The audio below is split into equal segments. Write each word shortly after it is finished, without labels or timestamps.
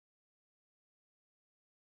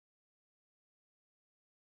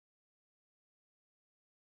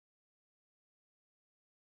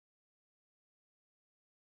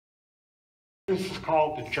This is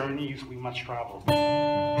called The Journeys We Must Travel.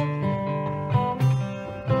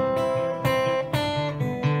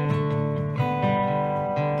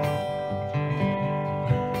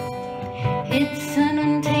 It's an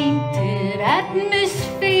untainted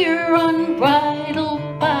atmosphere,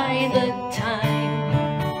 unbridled by the time.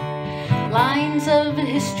 Lines of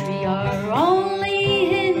history are only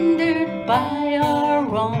hindered by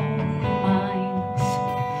our own minds.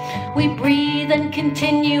 We breathe and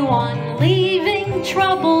continue on, leaving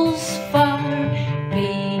troubles far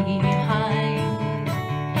behind,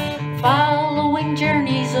 following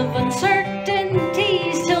journeys of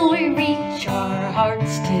uncertainties till we reach our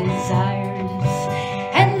heart's desires.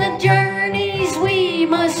 And the journeys we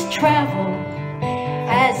must travel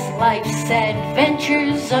as life's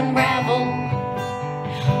adventures unravel.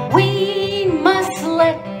 We must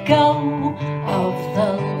let go of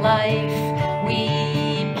the life we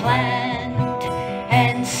planned,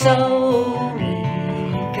 and so we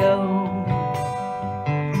go.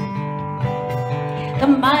 The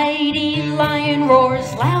mighty lion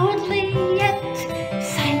roars loudly, yet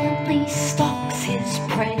silently stalks his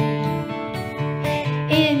prey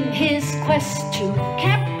in his quest to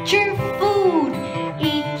capture food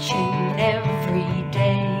each and every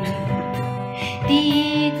day. The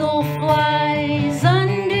eagle flies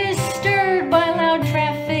undisturbed by loud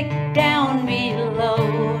traffic down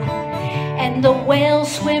below, and the whale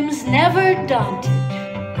swims never daunted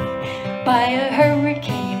by a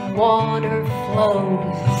hurricane water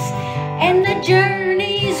flows. And the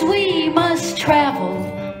journeys we must travel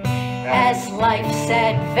as life's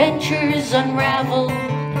adventures unravel.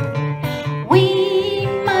 We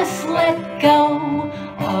must let go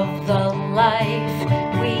of the life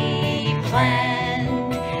we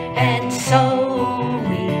planned, and so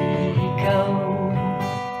we go.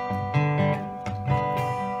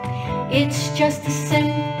 It's just a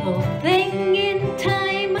simple thing in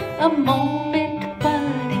time, a moment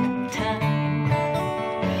but in time.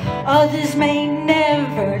 Others may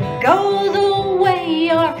never go the way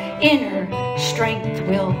our inner strength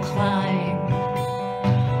will climb.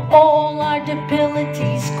 All our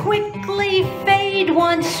debilities quickly fade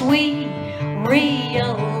once we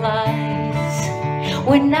realize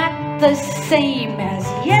we're not the same as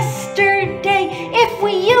yesterday if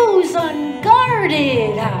we use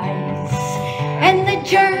unguarded eyes. And the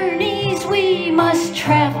journeys we must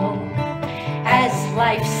travel as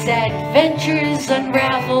life's adventures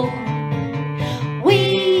unravel.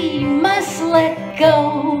 We must let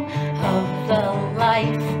go of the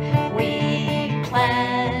life we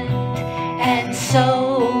planned, and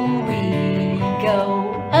so we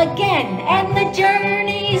go again. And the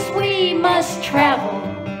journeys we must travel,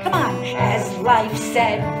 come on, as life's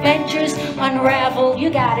adventures unravel. You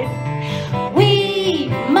got it. We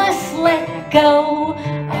must let go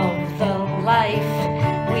of the life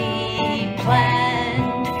we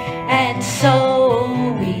planned, and so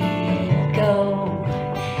we go,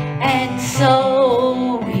 and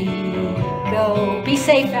so we go. Be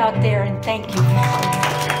safe out there, and thank you.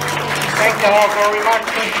 Thank you all very much.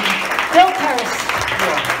 Eli Perras.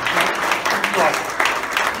 Yeah.